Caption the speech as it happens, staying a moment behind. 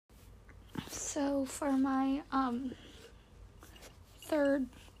So for my third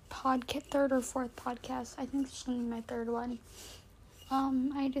or fourth podcast, I think this is gonna be my third one.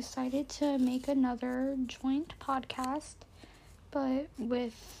 I decided to make another joint podcast, but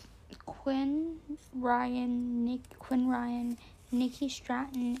with Quinn Ryan, Nikky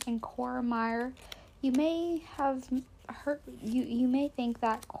Stratton, and Cora Meyer. You may have heard. You may think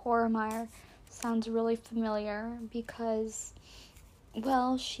that Cora Meyer sounds really familiar because,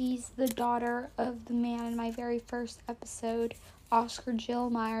 well, she's the daughter of the man in my very first episode, Oscar Jill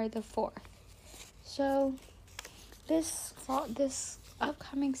Meyer IV. So, this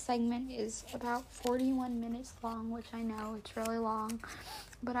upcoming segment is about 41 minutes long, which I know it's really long,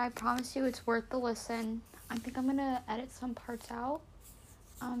 but I promise you it's worth the listen. I think I'm gonna edit some parts out.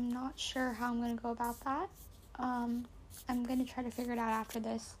 I'm not sure how I'm gonna go about that. I'm gonna try to figure it out after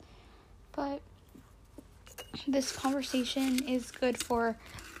this, but this conversation is good for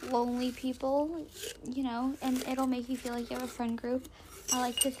lonely people, and it'll make you feel like you have a friend group. I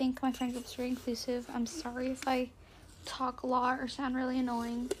like to think my friend group's very inclusive. I'm sorry if I talk a lot or sound really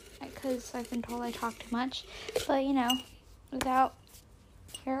annoying, because I've been told I talk too much, but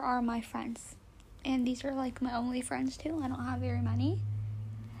here are my friends, and these are like my only friends too. I don't have very many.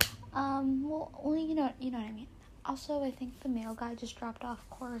 Well, you know what I mean. Also, I think the mail guy just dropped off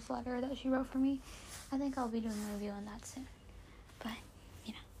Cora's letter that she wrote for me. I think I'll be doing a review on that soon. But,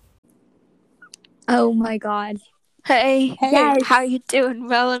 Oh my god. Hey, Yes. How you doing?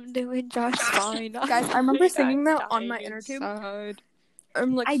 Well, I'm doing just fine. Guys, I remember singing that on my inner tube.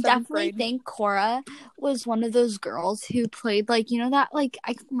 I definitely think Cora was one of those girls who played, I can't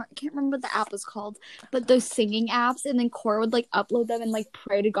remember what the app was called, but those singing apps, and then Cora would, upload them and,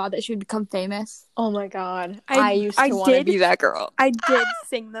 pray to God that she would become famous. Oh my god. I used to want to be that girl. I did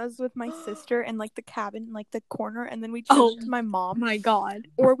sing those with my sister in, the cabin, the corner, and then we chose to my mom. My god.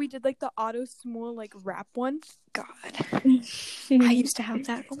 Or we did, the Auto Small, rap one. God. I used to have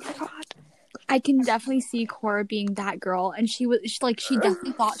that. Oh my god. I can definitely see Cora being that girl, and she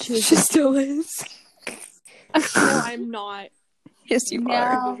definitely thought she was. She still is. No, I'm not. Yes, you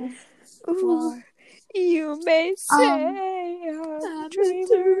are. Well, you may say I'm just a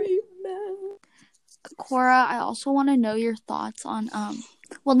dreamer. Cora, I also want to know your thoughts on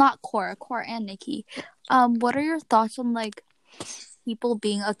not Cora and Nikky. What are your thoughts on people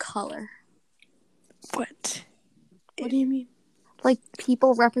being a color? What? What do you mean?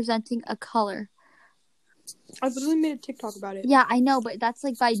 People representing a color. I literally made a TikTok about it. Yeah, I know, but that's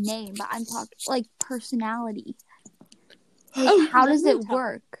by name. But I'm talking personality. How does it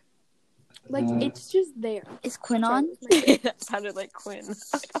work? It's just there. Is Quinn on? That sounded like Quinn.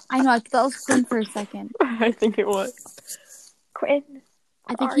 I know. I thought it was Quinn for a second. I think it was Quinn.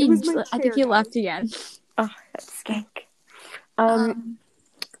 I think he left again. Oh, that's skank.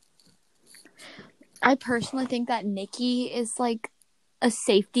 I personally think that Nikky is a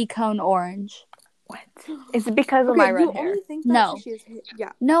safety cone orange. What? Is it because of my red hair? Only think that No. She is,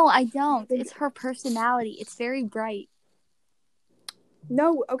 yeah. No, I don't. It's her personality. It's very bright.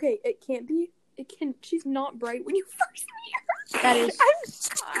 No, okay, it can't be. She's not bright when you first meet her. That is. I'm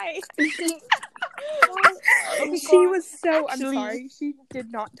sorry. She was so. I'm sorry. She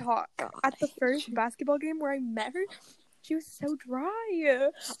did not talk at the first basketball game where I met her. She was so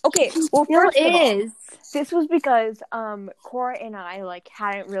dry. Okay, well, First of all, this was because Cora and I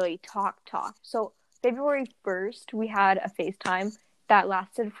hadn't really talked. So February 1st, we had a FaceTime that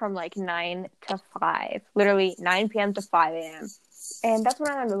lasted from 9 to 5, literally 9 p.m. to 5 a.m. And that's when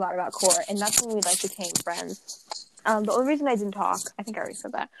I learned a lot about Cora, and that's when we became friends. The only reason I didn't talk, I think I already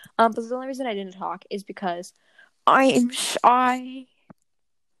said that. But the only reason I didn't talk is because I am shy.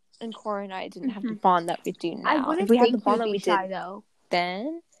 And Cora and I didn't have the bond that we do now. I wouldn't if we think had the bond you'd that be we shy, did though.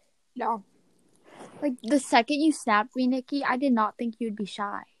 then. No. The second you snapped me, Nikky, I did not think you'd be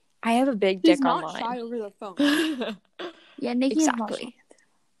shy. I have a big She's dick not online. shy over the phone. Yeah, Nikky Exactly.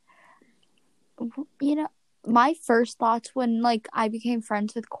 is not shy. My first thoughts when I became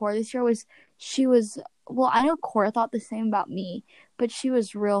friends with Cora this year was she was. Well, I know Cora thought the same about me, but she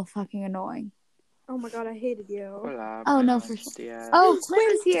was real fucking annoying. Oh my god, I hated you. Hola, Oh, no, for sure. Oh, Quinn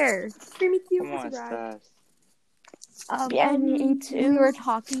is here. ¿Cómo estás? Bien, y tú? We were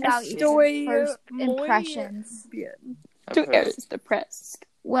talking about each Estoy first muy impressions. bien. Two ears depressed.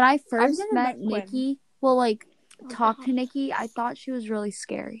 When I first never met met Nikky, talked to Nikky, I thought she was really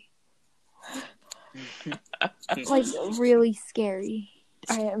scary. Really scary.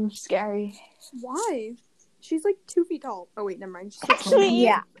 I am scary. Why? She's 2 feet tall. Oh wait, never mind. She's Actually,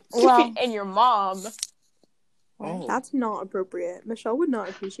 Yeah. Well, and your mom. Oh. That's not appropriate. Michelle would not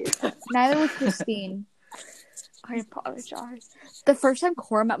appreciate that. neither was Christine. I apologize. The first time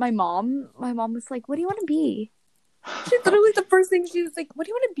Cora met my mom was like, "What do you want to be?" She literally the first thing she was like, "What do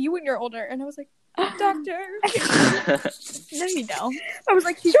you want to be when you're older?" And I was like, "Doctor." No, you don't. I was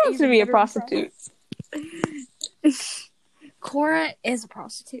like, She wants to be a prostitute. Cora is a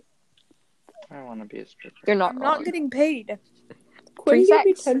prostitute. I want to be a stripper. You're not I'm wrong. not getting paid. Free Quinn gave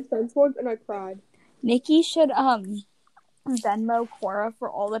me sex. 10 cents once and I cried. Nikki should Venmo Cora for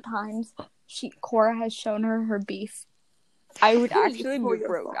all the times Cora has shown her beef. I would actually be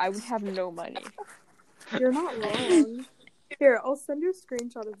broke. I would have no money. You're not wrong. Here, I'll send you a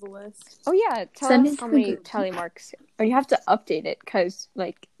screenshot of the list. Oh yeah, tell Send us it how to many the group. tally marks. Or you have to update it because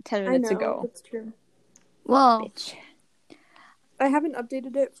 10 minutes I know, ago. that's true. Well, Bitch. I haven't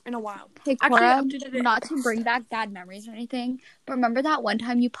updated it in a while. hey Actually, Cora, I updated it. not to bring back bad memories or anything, but remember that one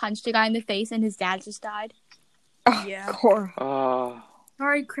time you punched a guy in the face and his dad just died? Oh, Yeah. Cora. Oh.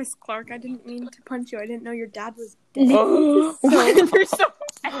 Sorry, Chris Clark. I didn't mean to punch you. I didn't know your dad was dead. You're so...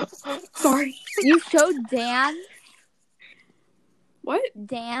 Sorry. You showed Dan. What?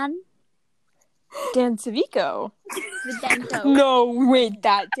 Dan Dan Civico. the Dento. No, wait,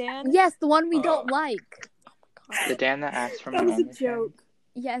 that Dan? Yes, the one we don't like. The Dan that asked for my That was a OnlyFans. joke.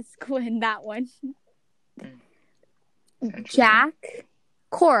 Yes, Quinn, that one. Interesting. Jack,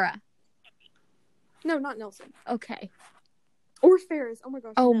 Cora. No, not Nelson. Okay. Or Ferris. Oh my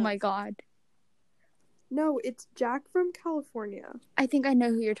gosh. Oh no. my god. No, it's Jack from California. I think I know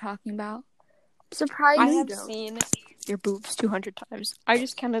who you're talking about. Surprise! I have don't. seen your boobs 200 times. I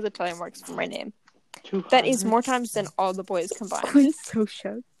just counted the tally marks for my name. 200? That is more times than all the boys combined. Quinn's so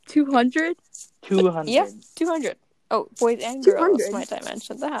shook. 200? 200. Yeah, 200. Oh, boys and girls, 200? might I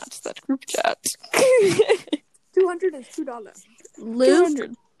mention that? That group chat. 200 is $2. Luke,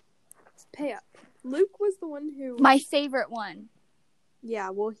 200. Pay up. Luke was the one who... my favorite one. Yeah,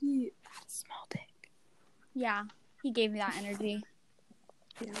 well, he had a small dick. Yeah, he gave me that energy.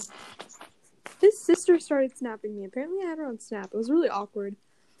 Yeah. His sister started snapping me. Apparently I had her on Snap. It was really awkward.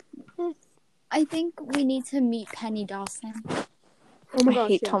 I think we need to meet Penny Dawson. Oh my I gosh,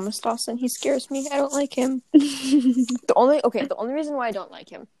 hate yes. Thomas Dawson. He scares me. I don't like him. The only reason why I don't like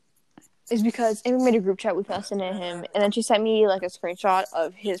him is because Amy made a group chat with us and him, and then she sent me a screenshot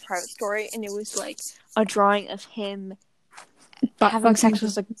of his private story, and it was a drawing of him having sex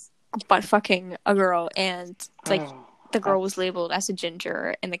with butt fucking a girl, and the girl was labeled as a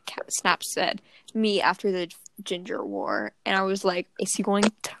ginger, and the snap said me after the ginger war, and I was like, is he going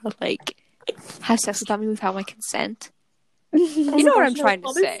to have sex without me without my consent? You know what I'm trying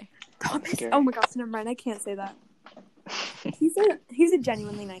to say. Thomas. Oh my gosh, never mind. I can't say that. He's a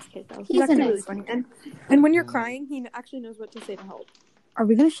genuinely nice kid though. He's actually a really nice funny. And when you're crying, he actually knows what to say to help. Are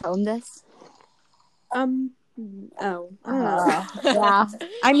we gonna show him this? Oh. I don't know. Yeah.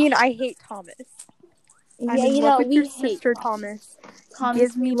 I mean, I hate Thomas. I'm Yeah, in you love know, with we your hate sister Thomas. Thomas.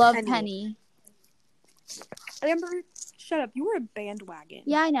 Give We me love Penny. Penny. Amber, shut up. You were a bandwagon.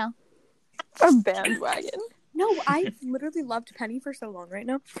 Yeah, I know. A bandwagon. No, I've literally loved Penny for so long right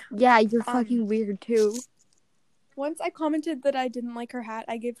now. Yeah, you're fucking weird too. Once I commented that I didn't like her hat,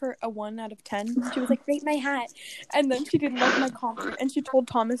 I gave her a 1 out of 10. She was like, rate my hat. And then she didn't like my comment. And she told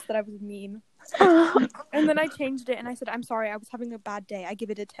Thomas that I was mean. And then I changed it and I said, I'm sorry, I was having a bad day. I give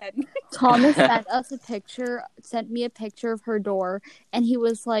it a 10. Thomas sent me a picture of her door, and he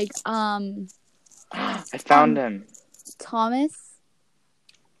was like, I found him. Thomas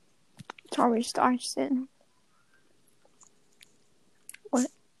Dawson. What?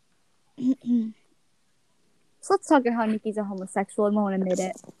 So let's talk about how Nikki's a homosexual and won't admit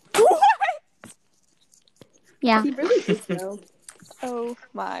it. Yeah. He really is, though. Oh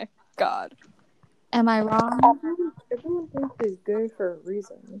my god. Am I wrong? Everyone thinks he's gay for a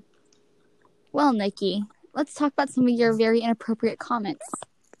reason. Well, Nikki, let's talk about some of your very inappropriate comments.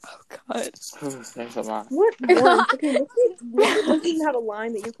 Oh god. There's a lot. What one? Okay, Nikki doesn't have a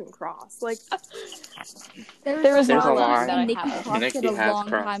line that you can cross. Like, There was There's a one line. that I and Nikki have. crossed Nikki it a has long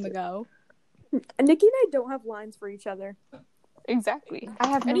crossed time it. ago. Nikki and I don't have lines for each other. Exactly. I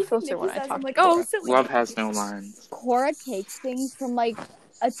have no Anything filter Nikki when I says, talk. I'm like, to oh, her. silly. Love has no lines. Cora takes things from like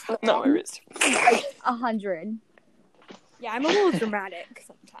No, there is. 100. Yeah, I'm a little dramatic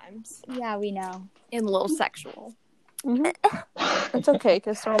sometimes. Yeah, we know. And a little sexual. Mm-hmm. It's okay,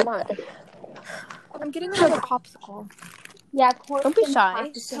 because so am I. I'm getting another popsicle. Yeah, Cora. Don't be shy.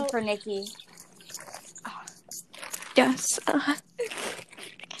 Practicing for Nikki. Yes.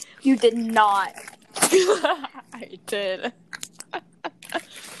 You did not. I did.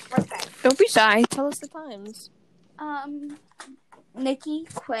 Okay. Don't be shy. Tell us the times. Nikki,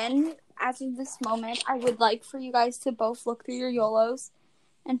 Quinn, as of this moment, I would like for you guys to both look through your YOLOs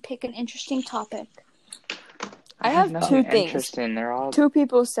and pick an interesting topic. I have nothing two things. interesting. They're all Two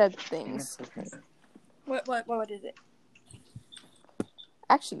people said things. What is it?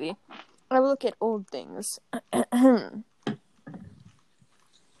 Actually, I look at old things.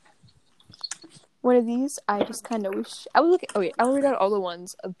 One of these, I just kind of wish I would look at. Okay, I will read out all the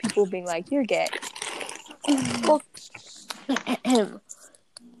ones of people being like, "You're gay." Well,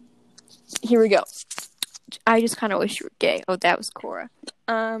 here we go. I just kind of wish you were gay. Oh, that was Cora.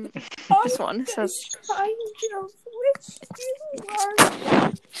 This one says.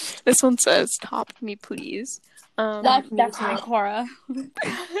 This one says, "Top me, please." That's definitely Cora.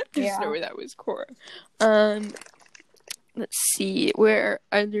 There's no way that was Cora. Let's see. Where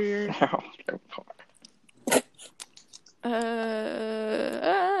are there?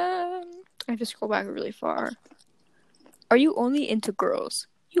 I have to scroll back really far. Are you only into girls?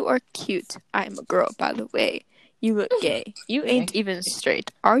 You are cute. I am a girl, by the way. You look gay. You ain't even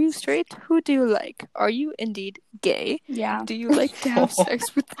straight. Are you straight? Who do you like? Are you indeed gay? Yeah. Do you like to have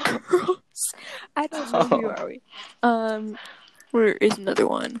sex with girls? I don't know who you are. Where is another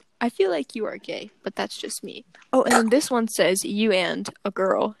one? I feel like you are gay, but that's just me. Oh, and then this one says you and a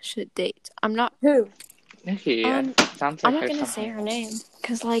girl should date. I'm not. Who? Nikki, sounds like I'm not there's gonna say something. her name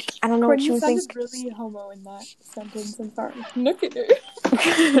because, like, I don't know Quinn, what she you would sounded think. really homo in that sentence. I'm sorry. Look at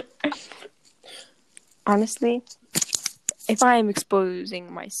her. Honestly, if I am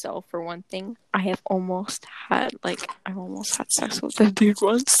exposing myself for one thing, I've almost had sex with a dude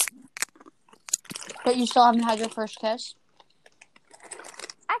once. But you still haven't had your first kiss?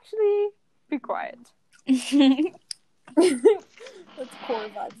 Actually, be quiet. That's core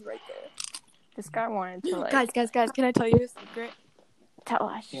vibes right there. This guy wanted to like. Guys, can I tell you a secret? Tell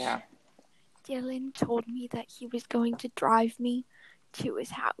us. Yeah. Dylan told me that he was going to drive me to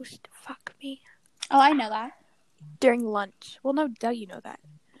his house to fuck me Oh, I know that. During lunch. Well, no, duh, you know that.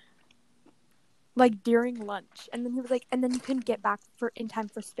 Like during lunch, and then he was like, and then you couldn't get back in time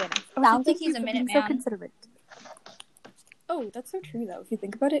for Spanish. Sounds like he's a being Minuteman. so considerate. Oh, that's so true though. If you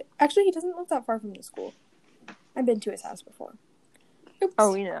think about it, actually, he doesn't live that far from the school. I've been to his house before. Oops.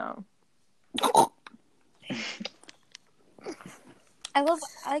 Oh, we know.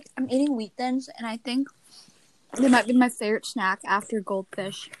 I'm eating wheat thins, and I think they might be my favorite snack after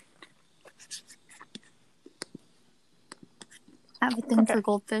goldfish. I have a thing for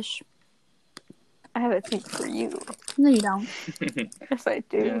goldfish. I have a thing for you. No, you don't. Yes, I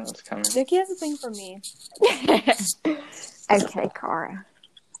do. Yeah, it's coming. Nikki has a thing for me. Okay, Cora.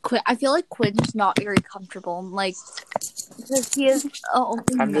 I feel like Quinn's not very comfortable. Like, because he is only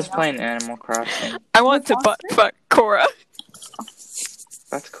I'm just male. playing Animal Crossing. I want to butt fuck Cora.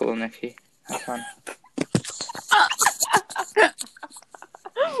 That's cool, Nikki. Have fun.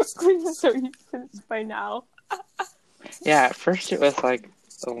 Quinn's so used to this by now. Yeah, at first it was like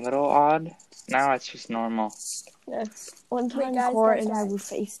a little odd. Now it's just normal. Yes. One time, guys, Cora guys, and I guys. were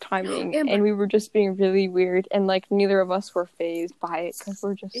FaceTiming, Amber. and we were just being really weird, and like neither of us were phased by it because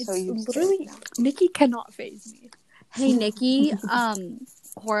we're just so used literally to it. now. Nikki cannot faze me. Hey, Nikki,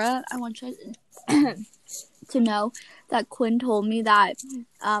 Cora, I want you to know that Quinn told me that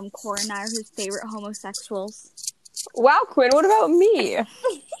Cora and I are his favorite homosexuals. Wow, Quinn, what about me?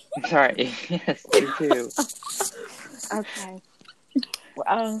 Sorry. Yes, you do. Okay.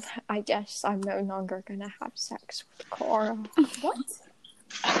 Well, I guess I'm no longer gonna have sex with Cora.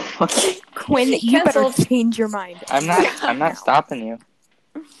 What? Quinn, you better Cancelled. change your mind. I'm not stopping you.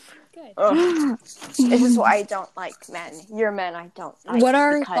 Good. This is why I don't like men. You're men I don't like. What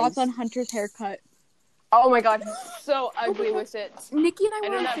are because- thoughts on Hunter's haircut? Oh my god, he's so ugly with it. Nikki and I I were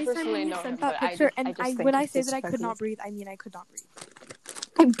do on not FaceTime personally when you know him, sent but that I picture, just- I and just think when I it's say that I could disrespectful. not breathe, I mean I could not breathe.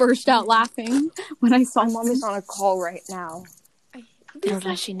 I burst out laughing when I saw My mom him. is on a call right now. Lisa, I'll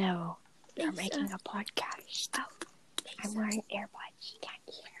let you know. We're Lisa. making a podcast. I'm wearing earbuds. You can't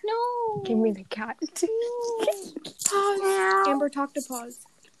hear. No. Give me the cat. Pause. Amber, talk to pause.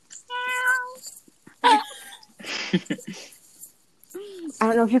 I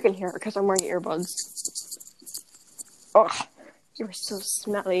don't know if you can hear it because I'm wearing earbuds. Ugh, you're so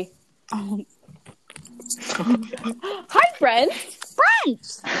smelly. Oh, Hi, Brent.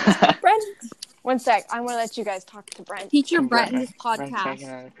 Brent! Brent. One sec. I want to let you guys talk to Brent. Feature Brent in this Brent's making podcast.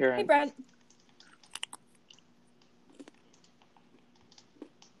 an appearance. Hey, Brent.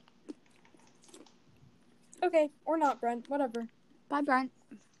 Okay, or not, Brent. Whatever. Bye, Brent.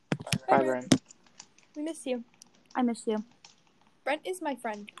 Bye, Brent. We miss you. I miss you. Brent is my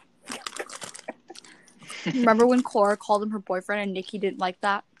friend. Remember when Cora called him her boyfriend and Nikki didn't like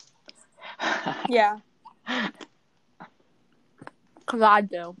that? Yeah, Because I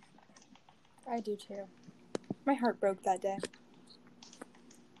do. I do too. My heart broke that day.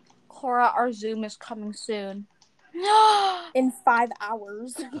 Cora, our Zoom is coming soon. in 5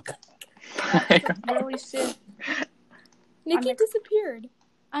 hours. Really soon. Nikki disappeared.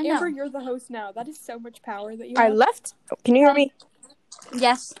 I know. Amber, you're the host now. That is so much power that you I have. left. Can you hear me?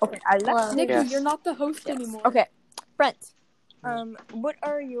 Yes. Okay, I left. Hello. Nikki, Yes. you're not the host Yes. anymore. Okay, Brent. What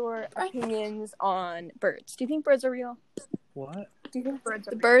are your opinions on birds? Do you think birds are real? What? Do you think birds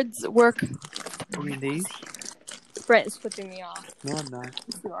are The birds work. You mean these? Brent is flipping me off. No, I'm not.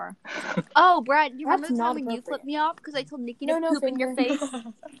 Yes, you are. Oh, Brad, you remember That's the not time when you appropriate. flipped me off because I told Nikki No, to poop in your finger. face?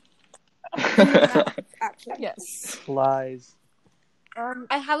 Actually. Yes. Lies.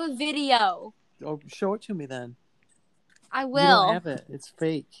 I have a video. Oh, show it to me then. I You don't will. have it. It's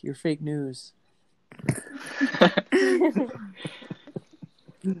fake. You're fake news.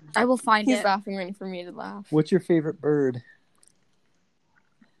 I will find He's it. laughing, waiting for me to laugh. What's your favorite bird?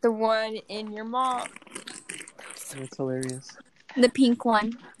 The one in your mom. That's hilarious. The pink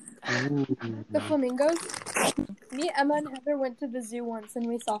one. Ooh. The flamingos. Me, Emma, and Heather went to the zoo once and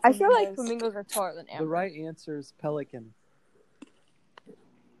we saw I flamingos. feel like flamingos are taller than The Amber. right answer is pelican.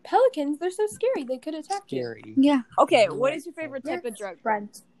 Pelicans, they're so scary. They could attack you. Scary. Yeah. Okay, what is your favorite type of drug?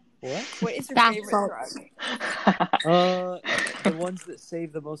 Brent. What? What is your Bath favorite salts. drug? The ones that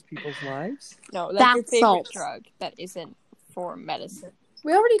save the most people's lives? No, like Bath your favorite salts. drug that isn't for medicine.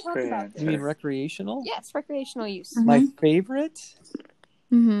 We already talked Great about answer. this. You mean recreational? Yes, recreational use. My favorite?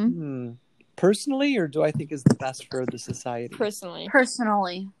 Mm-hmm. Personally, or do I think is the best for the society? Personally.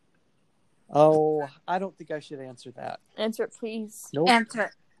 Personally. Oh, I don't think I should answer that. Answer it, please. Nope.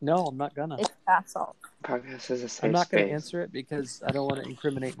 Answer. No, I'm not gonna. It's bath salt. Podcast is a safe I'm not gonna space. answer it because I don't want to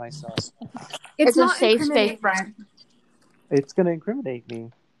incriminate myself. It's a not safe space, incriminating. Brent. It's gonna incriminate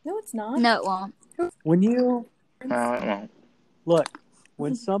me. No, it's not. No, it won't. When you No, it won't. look,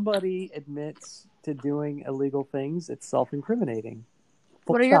 when somebody admits to doing illegal things, it's self-incriminating.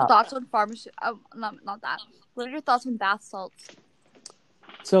 Full What are your stop. thoughts on pharmacy? Oh, not that. What are your thoughts on bath salts?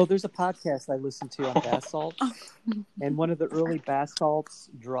 So there's a podcast I listen to on bath salts, and one of the early bath salts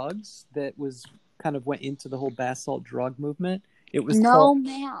drugs that was kind of went into the whole bath salt drug movement. It was No, called.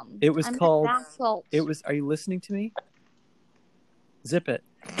 ma'am. It was I meant called- bath salts. It was. Are you listening to me? Zip it.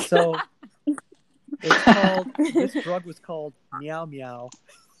 So it's called. This drug was called Meow Meow.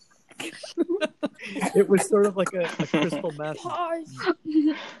 It was sort of like a crystal meth,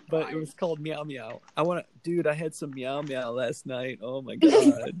 but it was called Meow Meow. Dude, I had some Meow Meow last night. Oh my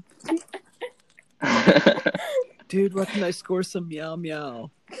god. Dude, where can I score some Meow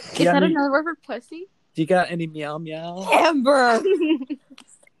Meow? Is that another word for pussy? Do you got any Meow Meow? Amber!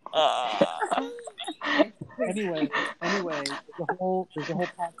 Anyway, there's a whole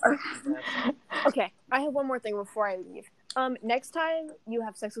podcast. Okay, I have one more thing before I leave. Next time you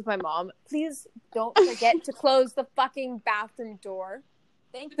have sex with my mom, please don't forget to close the fucking bathroom door.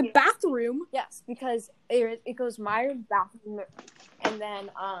 Thank The you. bathroom. Yes, because it goes my room, bathroom, and then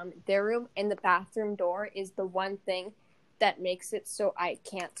their room, and the bathroom door is the one thing that makes it so I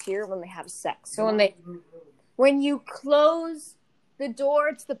can't hear when they have sex. So when you close the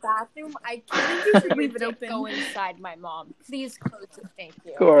door to the bathroom, I can't Leave it open. go inside my mom. Please close it. Thank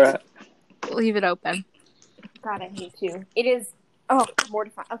you. Cora. Leave it open. God, I hate you. It is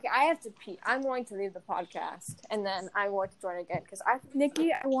mortifying. Okay, I have to pee. I'm going to leave the podcast, and then I'm going to join again because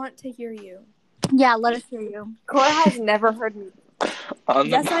Nikki, I want to hear you. Yeah, let us hear you. Cora has never heard me. On the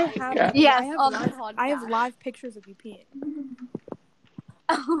Yes, I have. podcast. Yes, I have on the live, podcast. I have live pictures of you peeing.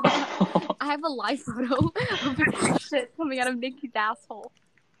 I have a live photo of the shit coming out of Nikki's asshole.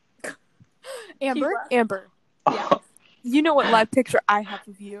 Amber? Amber. Yeah. You know what live picture I have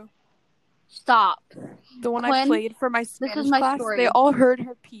of you? Stop. The one I Quinn, played for my Spanish is my class. story. They all heard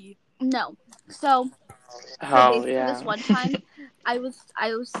her pee. No. So Oh, basically yeah. this one time I was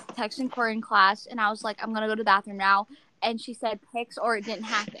texting Cora in class and I was like, I'm gonna go to the bathroom now, and she said pics or it didn't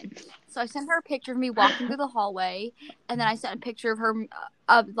happen. So I sent her a picture of me walking through the hallway, and then I sent a picture of her,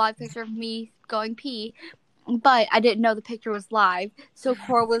 a live picture of me going pee, but I didn't know the picture was live. So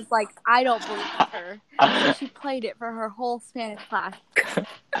Cora was like, I don't believe her. So she played it for her whole Spanish class.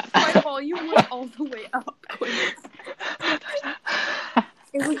 My volume was all the way up.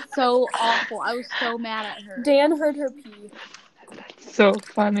 It was so awful. I was so mad at her. Dan heard her pee. So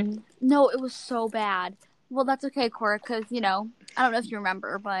funny. No, it was so bad. Well, that's okay, Cora, because, I don't know if you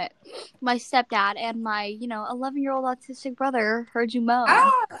remember, but my stepdad and my, 11-year-old autistic brother heard you moan.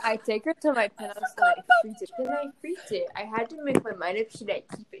 I take her to my penthouse and I freaked it. Then I freaked it. I had to make my mind up. Should I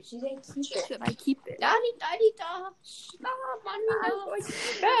keep it? Should I keep it? Should I keep it? Daddy, da. Stop, mommy, no.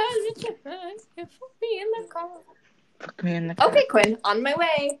 Put me in the car. Fuck me in the Okay, Quinn, on my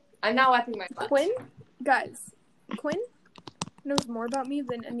way. I'm now wiping my butt. Quinn? Guys, Quinn knows more about me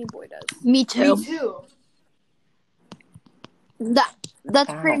than any boy does. Me too. Me too. That's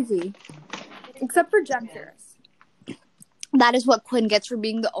Ow. crazy. Except for Jem Ferris. That is what Quinn gets for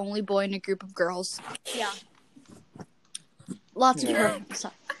being the only boy in a group of girls. Yeah. Lots of Yeah. her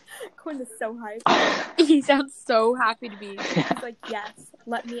stuff. Quinn is so hyped. He sounds so happy to be. He's like, yes,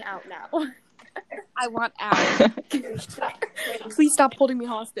 let me out now. I want out. Please stop holding me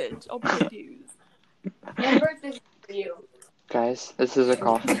hostage. I'll pay dues. Amber, this is for you. Guys, this is a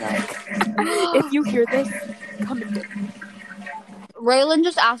call for help. If you hear this, come and get me. Raylan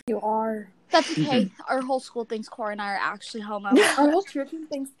just asked. You are. That's okay. Our whole school thinks Cora and I are actually homo. Our whole church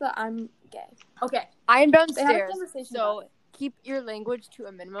thinks that I'm gay. Okay, I am They had a downstairs, conversation so about it. keep your language to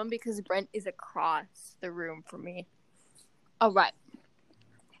a minimum because Brent is across the room from me. All right.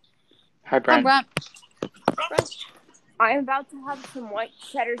 Hi, Brent. Brent. I am about to have some white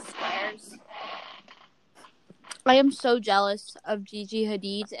cheddar squares. I am so jealous of Gigi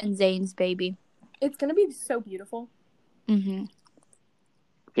Hadid's and Zayn's baby. It's gonna be so beautiful. Mm-hmm.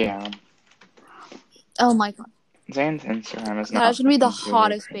 Yeah. Oh my god. Zayn's Instagram is not. That's gonna be the looking good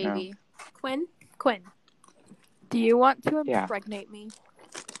hottest right now. baby. Quinn, do you want to Yeah. impregnate me?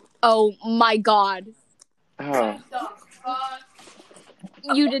 Oh my god. Oh.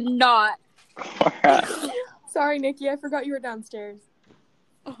 You did not. Cora. Sorry, Nikki, I forgot you were downstairs.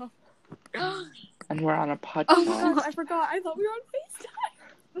 And we're on a podcast. Oh, I forgot. I thought we were on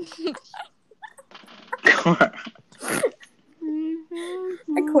FaceTime. Cora.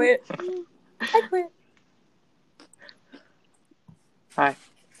 I quit. I quit. Hi.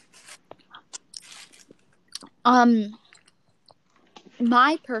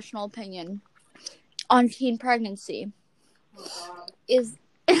 My personal opinion on teen pregnancy is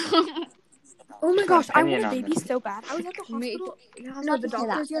Oh my gosh, I Opinion want a on baby this. so bad. I was at the hospital. No, the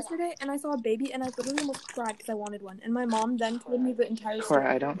doctor's yesterday, and I saw a baby, and I literally almost cried because I wanted one. And my mom then told me the entire story.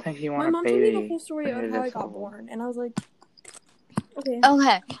 Cora, I don't think you My want a mom baby. told me the whole story when of you're how I this got old. born, and I was like, okay.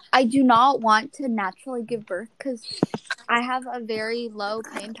 okay. I do not want to naturally give birth because I have a very low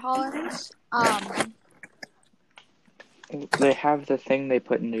pain tolerance. They have the thing they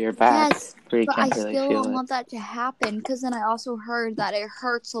put into your back Yes, where you but I can't really still feel don't it. want that to happen because then I also heard that it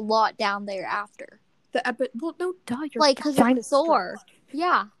hurts a lot down there after. Well, no, duh, you're Like, because vagina it's sore.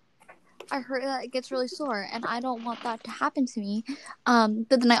 Yeah. I heard that it gets really sore, and I don't want that to happen to me. But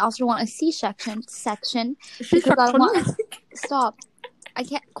then I also want a C-section because I want. Stop. I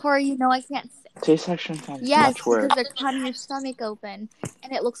can't. Cora, you know I can't. C-section sounds Yes, much worse. because they're cutting your stomach open,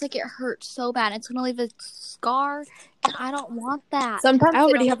 and it looks like it hurts so bad. It's gonna leave a scar, and I don't want that. Sometimes I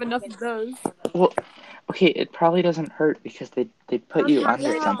already have enough of those. Well, okay, it probably doesn't hurt because they put you Sometimes,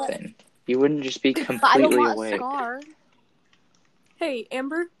 under yeah, something. You wouldn't just be But I don't completely want a awake. scar. Hey,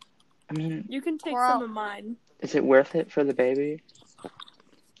 Amber, I mean, you can take Cora. some of mine. is it worth it for the baby?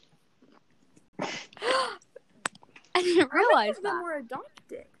 I didn't realize Then that. we're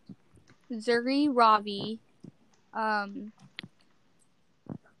adopted. Zuri, Ravi, Oh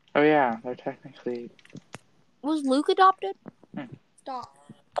yeah, they're technically. was Luke adopted? Stop.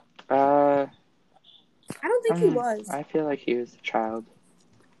 I I don't think he was. I feel like he was a child.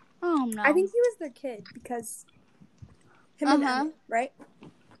 Oh no. I think he was their kid because him and Uh-huh. Emma, right?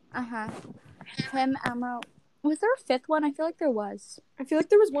 Him, Emma. Was there a fifth one? I feel like there was. I feel like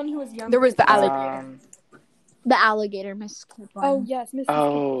there was one who was younger. There was the alligator. The alligator, Miss Cooper. Oh yes, Mrs.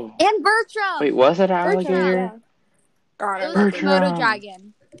 Oh. And Bertram. Wait, was it Bertram, alligator? yeah. God, It I was love a it. Komodo Bertram.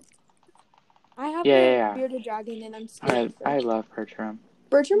 dragon. I have Yeah, a yeah, yeah. bearded dragon, and I'm scared. I love Bertram.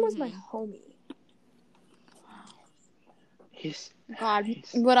 Bertram was my homie. He's. God,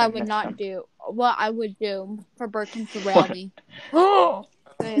 he's- what I would miss not him. do. What I would do for Bertram to rail me. Oh,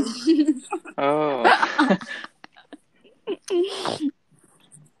 Oh.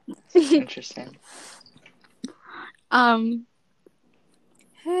 Interesting.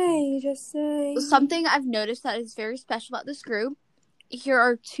 Hey, just say. Something I've noticed that is very special about this group. Here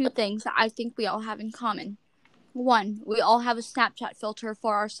are two things that I think we all have in common. One, we all have a Snapchat filter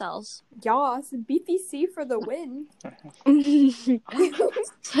for ourselves. Yas, BPC for the win.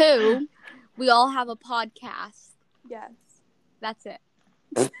 2, we all have a podcast. Yes. That's it.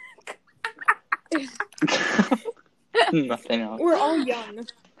 Nothing else. We're all young.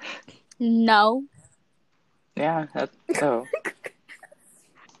 No. Yeah, that's. Oh.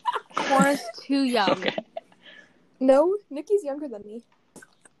 Cora's too young. Okay. No, Nikki's younger than me.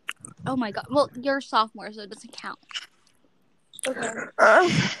 Oh my god. Well, you're a sophomore, so it doesn't count. Okay.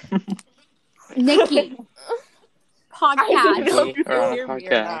 Nikki. Podcast. know if you We're on a can hear me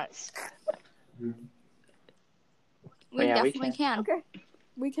or not. podcast. We Yeah, we definitely can. Okay.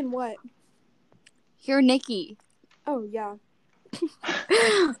 We can what? Hear Nikki. Oh, yeah.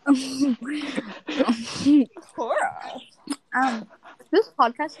 Cora. This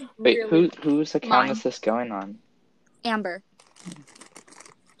podcast is Wait, really whose account mine. is this going on? Amber.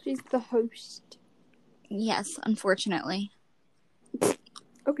 She's the host. Yes, unfortunately.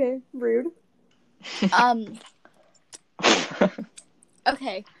 Okay, rude.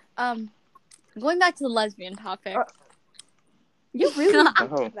 Okay. Going back to the lesbian topic. You really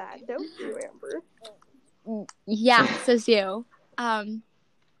Oh. do that, don't you, Amber? Yeah, says you.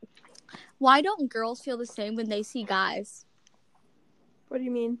 Why don't girls feel the same when they see guys? What do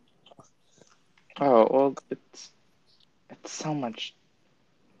you mean? Oh, well, it's so much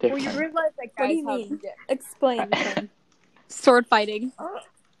Well, different. you realize that What do guys you have mean? dick. Explain. Quinn. Sword fighting.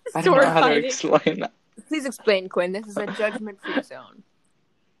 I don't know how to fighting. explain that. Please explain, Quinn. This is a judgment-free zone.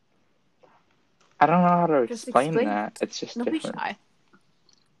 I don't know how to Just explain explain that. It's just Don't be different. shy.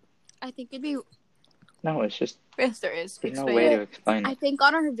 I think it'd be. No, it's just Yes, there is. there's no Explain way it. to explain I it. think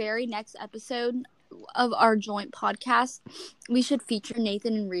on our very next episode of our joint podcast, we should feature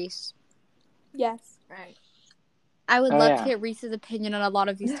Nathan and Reese. Yes. Right. I would Oh, love yeah. to get Reese's opinion on a lot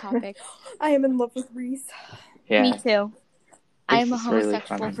of these topics. I am in love with Reese. Yeah. Me too. I am a Reese is really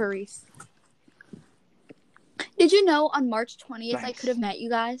homosexual funny. for Reese. Did you know on March 20th I Nice. could have met you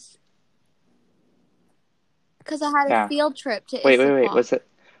guys? Because I had Yeah. a field trip to Wait. Issaquah. Was it?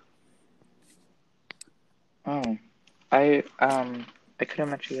 Oh, I could have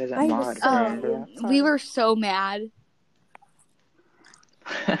met you guys at I Mod. was Do you so remember We were so mad.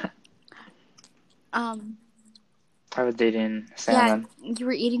 that? I was dating salmon. Yeah, you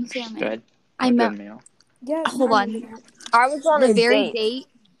were eating Which is salmon. good. I A met. good meal. Yes. Hold I on. remember that. I was on The a very date.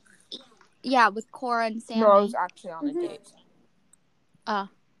 date. Yeah, with Cora and Sammy. No, I was actually on a Mhm. date. Oh,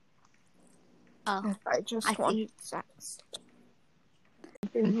 I just I see. wanted sex.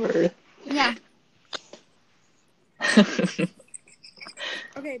 yeah.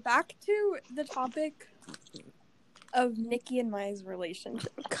 Okay, back to the topic of Nikki and Maya's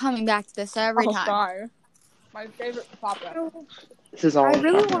relationship. Coming back to this every time. Sorry. My favorite topic. So, This is all I we're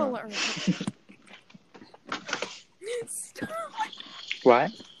really talking want to about. learn. Stop.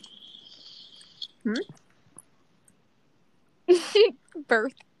 What?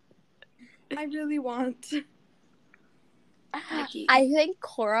 Birth. I really want Nikki. I think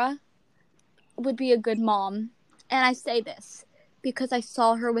Cora would be a good mom. And I say this because I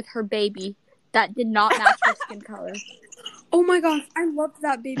saw her with her baby that did not match her skin color. Oh my gosh, I loved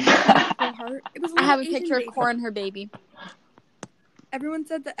that baby. With my whole heart. It was a I have a little picture Asian of Cora and her baby. Everyone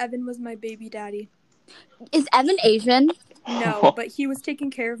said that Evan was my baby daddy. Is Evan Asian? No, but he was taking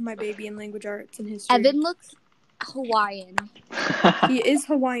care of my baby in language arts and history. Evan looks Hawaiian. He is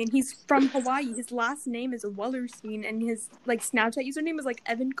Hawaiian. He's from Hawaii. His last name is Wellerstein, and his Snapchat username is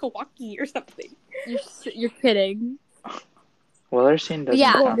Evan Kawaki or something. You're kidding. Wellerstein doesn't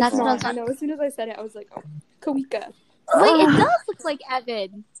Yeah, sound that's what I wrong. was I know. As soon as I said it, I was like, oh, Kawika. Wait, it does look like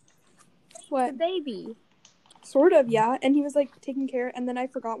Evan. The What? baby. Sort of, yeah. And he was taking care, and then I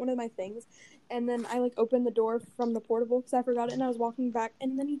forgot one of my things, and then I opened the door from the portable because I forgot it, and I was walking back,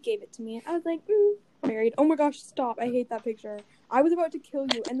 and then he gave it to me. I was like, married. Oh my gosh, stop! I hate that picture. I was about to kill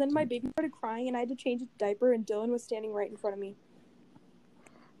you, and then my baby started crying, and I had to change its diaper, and Dylan was standing right in front of me.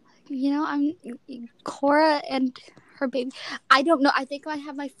 You know, I'm Cora and her baby. I don't know. I think I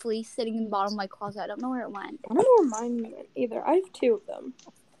have my fleece sitting in the bottom of my closet. I don't know where it went. I don't know where mine went either. I have 2 of them.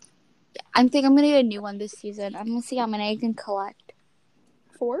 I think I'm gonna get a new one this season. I'm gonna see how many I can collect.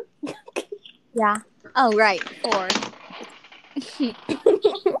 4? Yeah. Oh right, 4.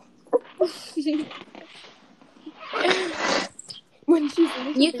 When she's in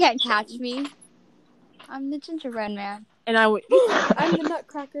it, You can't catch me. I'm the gingerbread man. And I would. I'm the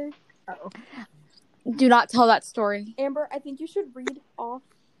Nutcracker. Do not tell that story. Amber, I think you should read off,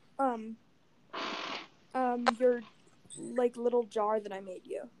 your little jar that I made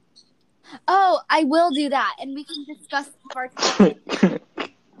you. Oh, I will do that, and we can discuss our topic.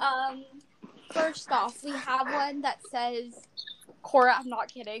 First off, we have one that says, Cora, I'm not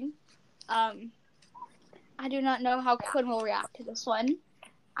kidding. I do not know how Quinn will react to this one.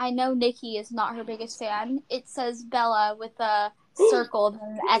 I know Nikki is not her biggest fan. It says Bella with a circle and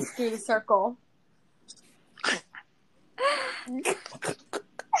an S through the circle. I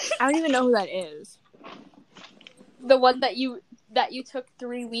don't even know who that is. The one that you took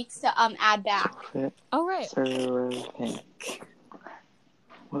 3 weeks to add back. Oh, right.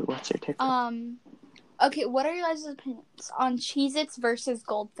 What's your TikTok? Okay, what are your guys' opinions on Cheez-Its versus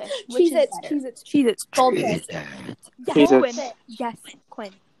Goldfish? Which is better? Cheez-Its. Goldfish. Cheez-Its. Yes,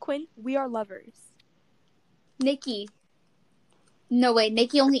 Quinn, we are lovers. Nikki. No, wait,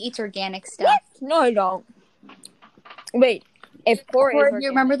 Nikki only eats organic stuff. No, I don't. Wait. If Cora Or is do you organic-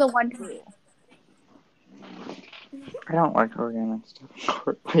 remember the one I don't like organic stuff.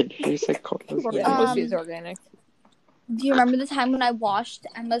 Wait, did you say Cora's Yeah, vegan? most is organic. Do you remember the time when I washed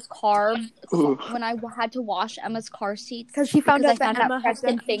Emma's car? Ooh. When I had to wash Emma's car seats Because she found I out that Emma had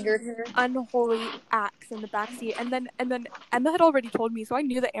Preston the fingered her. unholy axe in the back seat, and then Emma had already told me, so I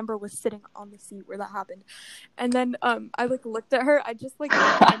knew that Amber was sitting on the seat where that happened. And then I like looked at her. I just like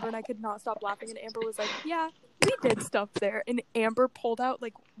looked at Amber, and I could not stop laughing. And Amber was like, "Yeah, we did stuff there." And Amber pulled out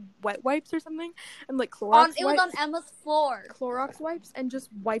like wet wipes or something, and like Clorox It was wipes. on Emma's floor. Clorox wipes, and just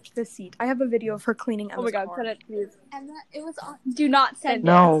wiped the seat. I have a video of her cleaning Emma's Oh my god, car. send it, please. Emma, it was on. Do not send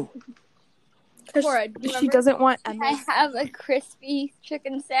No. Because Cora, do you she remember? doesn't want I Emma's. have a crispy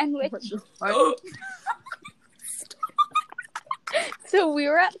chicken sandwich. So we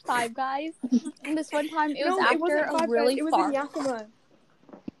were at Five Guys, and this one time it was No, after it wasn't a Five really Guys. It was far. in Yakima.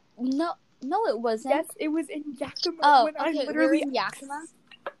 No, it wasn't. Yes, it was in Yakima. Oh, when I okay. We were literally in Yakima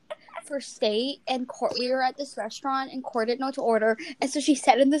for state, and we were at this restaurant, and Cora didn't know what to order, and so she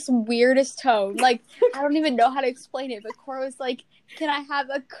said in this weirdest tone, like I don't even know how to explain it, but Cora was like, "Can I have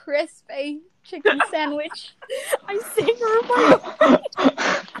a crispy chicken sandwich?" I sang her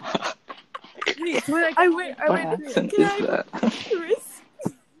my. I went. What accent is that? Chris.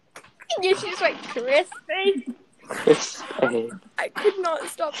 Yeah, she just went crispy. Crispy. I could not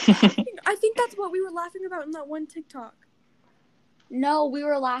stop laughing. I think that's what we were laughing about in that one TikTok. No, we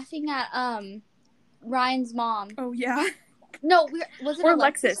were laughing at Ryan's mom. Oh yeah. No, was it Or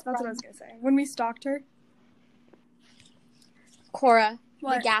Alexis? Alexis. That's what I was gonna say. When we stalked her. Cora,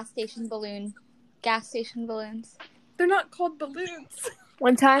 What? the gas station balloons. They're not called balloons.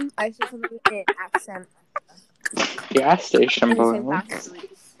 One time, I said something in accent. Gas station And they say balloon.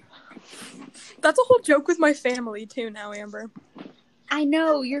 backstreet. That's a whole joke with my family too now, Amber. I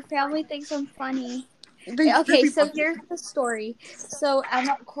know, your family thinks I'm funny. They Okay, really so fucking- here's the story. So,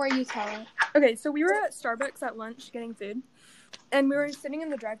 Cora, you tell it. Okay, so we were at Starbucks at lunch getting food, and we were sitting in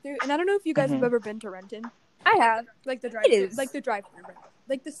the drive-thru. And I don't know if you guys have ever been to Renton, I have. like the drive-thru, is. like the drive-thru,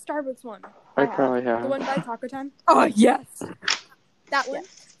 like the Starbucks one, I probably the have. one by Taco Time. Oh yes, that one.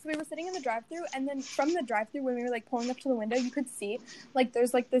 So we were sitting in the drive-thru, and then from the drive-thru, when we were like pulling up to the window, you could see like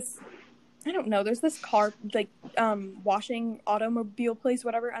there's like this, I don't know, there's this car like washing automobile place,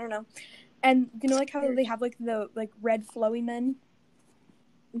 whatever, I don't know. And you know like how they have like the like red flowy men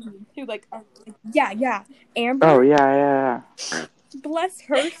who like are, yeah, Amber. Oh, yeah. Bless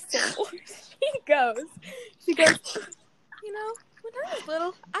her soul. She goes, you know, when I was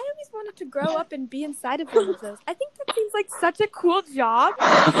little, I always wanted to grow up and be inside of one of those. I think that seems like such a cool job.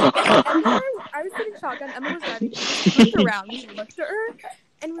 And Emma, I was sitting shotgun. Emma was driving. She just looked around. We looked at her,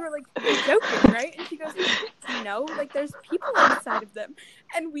 and we were like, "You're joking, right?" And she goes, "No, like there's people inside of them."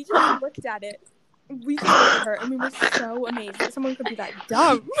 And we just looked at it. We just looked at her, and we were so amazed that someone could be that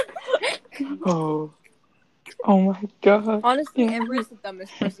dumb. Oh my god. Honestly, Yeah. Amber is the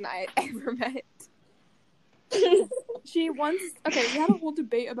dumbest person I ever met. She once, okay, we had a whole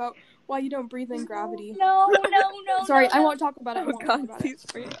debate about why you don't breathe in gravity. No. Sorry, no. I won't talk about it. I Oh won't talk god, about it. please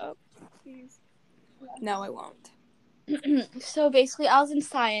bring it up. Please. No, I won't. So basically, I was in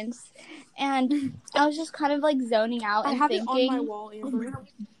science, and I was just kind of like zoning out I and have thinking. it on my wall, Amber.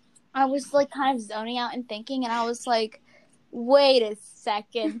 I was like kind of zoning out and thinking, and I was like, wait a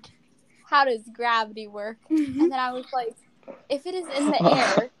second. How does gravity work? And then I was like, if it is in the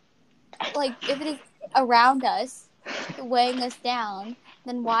air, like if it is around us, weighing us down,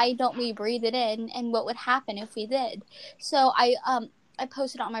 then why don't we breathe it in? And what would happen if we did? So I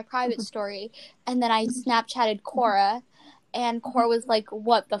posted on my private story, and then I Snapchatted Cora, and Cora was like,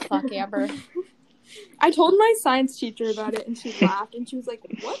 what the fuck, Amber? I told my science teacher about it, and she laughed, and she was like,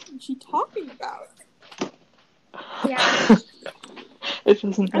 what is she talking about? Yeah. It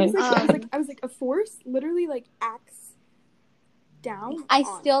doesn't I was make like, a force literally like acts down. I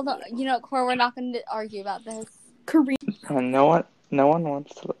on still don't, Cora, we're not going to argue about this. Korean. no one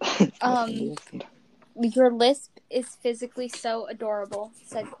wants to listen to Your lisp is physically so adorable,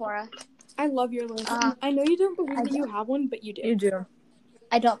 said Cora. I love your list. I know you don't believe that you have one, but you do. You do.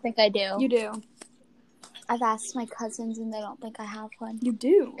 I don't think I do. You do. I've asked my cousins, and they don't think I have one. You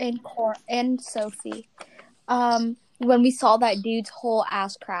do. And Cora and Sophie. When we saw that dude's whole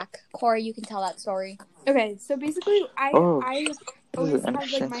ass crack. Cora, you can tell that story. Okay, so basically, I always an have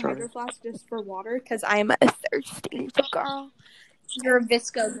interesting like my story. hydro flask just for water because I am a thirsty girl. You're a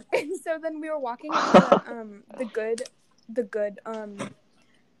visco. And so then we were walking to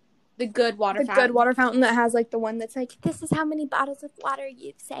the good water fountain that has like the one that's like, this is how many bottles of water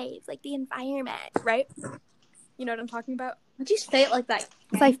you've saved, like the environment, right? You know what I'm talking about? Why'd you say it like that?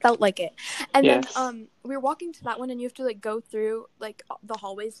 Because I felt like it. And Yes. then we were walking to that one, and you have to, like, go through, like, the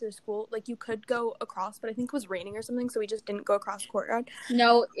hallways to the school. Like, you could go across, but I think it was raining or something, so we just didn't go across the courtyard.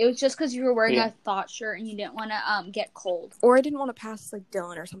 No, it was just because you were wearing Yeah. a thought shirt and you didn't want to get cold. Or I didn't want to pass, like,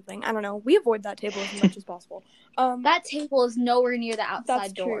 Dylan or something. I don't know. We avoid that table as much as possible. That table is nowhere near the outside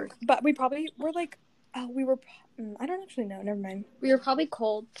That's door. true. But we probably were, like, I don't actually know. Never mind. We were probably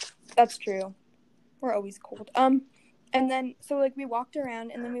cold. That's true. We're always cold. And then, so, like, we walked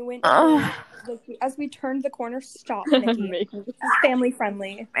around, and then we went to, like, as we turned the corner, stop, Nikki. This is family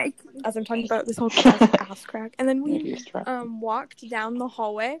friendly, as I'm talking about this whole ass crack. And then we walked down the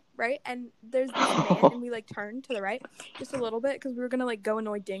hallway, right? And there's this man, and we, like, turned to the right just a little bit, because we were going to, like, go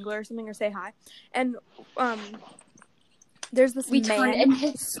annoy Dingler or something, or say hi. And, there's this man and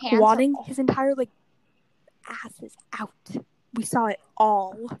his squatting, his entire, like, ass is out. We saw it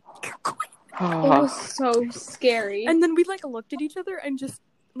all. It was so scary. And then we, like, looked at each other and just,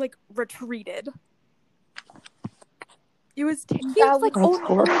 like, retreated. He was like an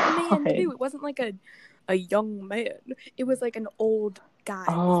old man, too. It wasn't, like, a young man. It was, like, an old guy.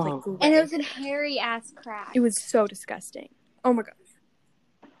 It was, like, gray. And it was a hairy-ass crack. It was so disgusting. Oh, my God.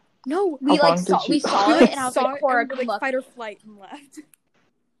 No. We saw it, and I was like, Cora, come like, fight or flight, and left.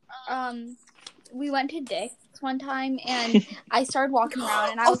 We went to Dick's one time, and I started walking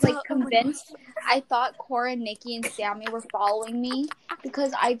around, and I was, like, convinced. I thought Cora, Nikki, and Sammy were following me,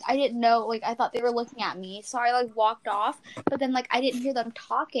 because I didn't know, like, I thought they were looking at me, so I, like, walked off, but then, like, I didn't hear them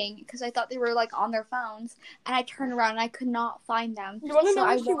talking, because I thought they were, like, on their phones, and I turned around, and I could not find them. You want to know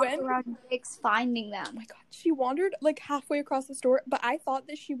where she went? Around Dick's finding them. Oh, my God. She wandered, like, halfway across the store, but I thought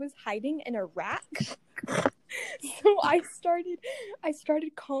that she was hiding in a rack. So I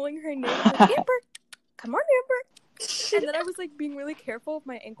started calling her name, like, Amber, come on, Amber. And then I was, like, being really careful of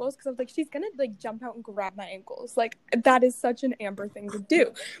my ankles, because I was like, she's gonna, like, jump out and grab my ankles. Like, that is such an Amber thing to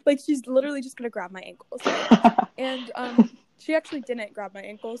do. Like, she's literally just gonna grab my ankles. And she actually didn't grab my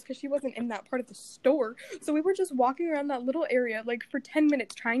ankles, because she wasn't in that part of the store. So we were just walking around that little area, like, for 10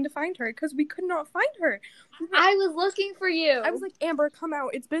 minutes trying to find her, because we could not find her. I was looking for you. I was like, Amber, come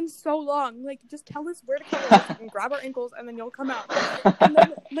out. It's been so long. Like, just tell us where to come and grab our ankles, and then you'll come out. And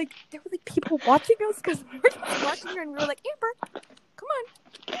then, like, there were, like, people watching us, because we were just watching her, and we were like, Amber, come on,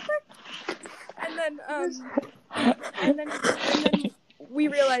 Amber. And then we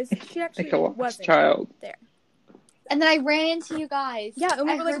realized she actually wasn't there. And then I ran into you guys. Yeah, and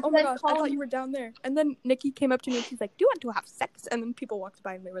we were like, oh my gosh, I thought you were down there. And then Nikki came up to me, and she's like, do you want to have sex? And then people walked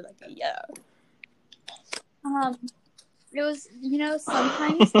by, and they were like, yeah. It was,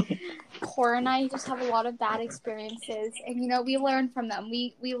 sometimes Cora and I just have a lot of bad experiences, and we learn from them.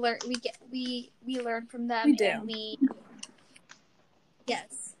 We learn from them. We do. And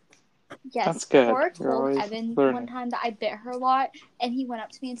yes. That's good. Cora told Evan one time that I bit her a lot, and he went up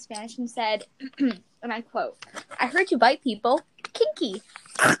to me in Spanish and said, and I quote, "I heard you bite people. Kinky."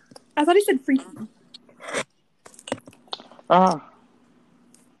 I thought he said freaky.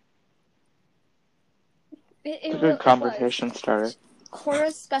 It's a good conversation starter.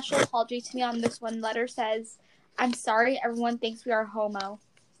 Cora's special apology to me on this one letter says, "I'm sorry everyone thinks we are homo."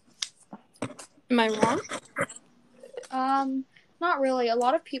 Am I wrong? Not really. A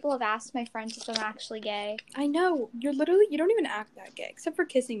lot of people have asked my friends if I'm actually gay. I know. You don't even act that gay, except for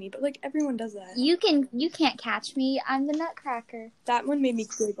kissing me, but, like, everyone does that. You can't catch me. I'm the Nutcracker. That one made me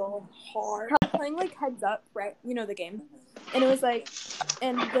giggle hard. Playing, like, Heads Up, right? You know the game. And it was, like,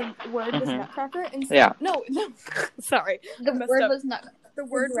 and the word was Nutcracker. And so, yeah. No. Sorry. The word was Nutcracker. The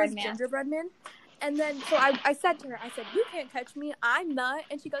word was Gingerbread Man. And then, so I said to her, you can't catch me. I'm Nut.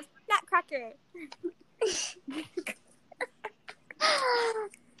 And she goes, Nutcracker.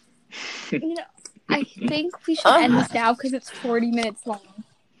 I think we should end this now because it's 40 minutes long.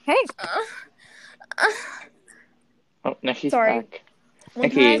 Hey. Oh, Nikki's Sorry. back.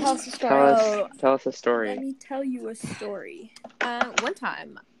 Nikki, tell us a story. Let me tell you a story. One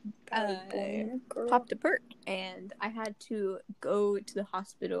time, I popped a perk, and I had to go to the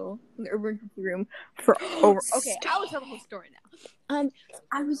hospital, in the emergency room, for over. Okay, I will tell the whole story now.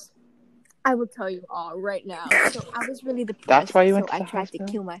 I will tell you all right now. So I was really depressed. That's why you went to the tried hospital?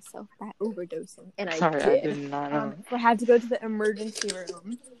 to kill myself by overdosing, and Sorry, I did. I did not know. So I had to go to the emergency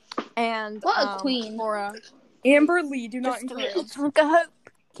room, and What a queen. Cora, Amber Lee, do not encourage. It's like a hope.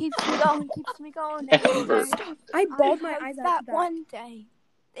 Keeps me going. Amber. I bawled my eyes out that to that. one day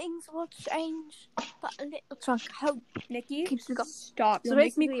things will change, but a little chunk of hope Nikki, keeps me going. stop. So You'll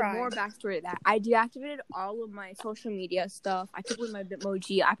make me basically, cry. more backstory to that. I deactivated all of my social media stuff. I took away my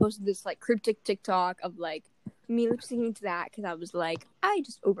Bitmoji. I posted this like cryptic TikTok of like me lip syncing to that because I was like, I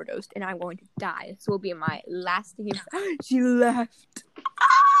just overdosed and I'm going to die. This will be my last thing. She left.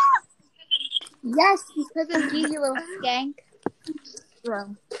 Yes, because of you, you little skank.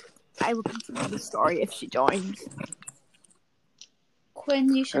 Bro, I will continue the story if she joins.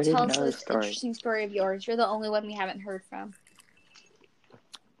 Quinn, you I should didn't tell us know the this story. interesting story of yours. You're the only one we haven't heard from.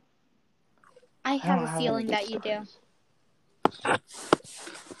 I have don't a have feeling any that good you do.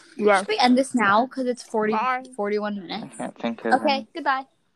 Yeah. Should we end this now? Because it's 41 I minutes. can't think of Okay, any. goodbye.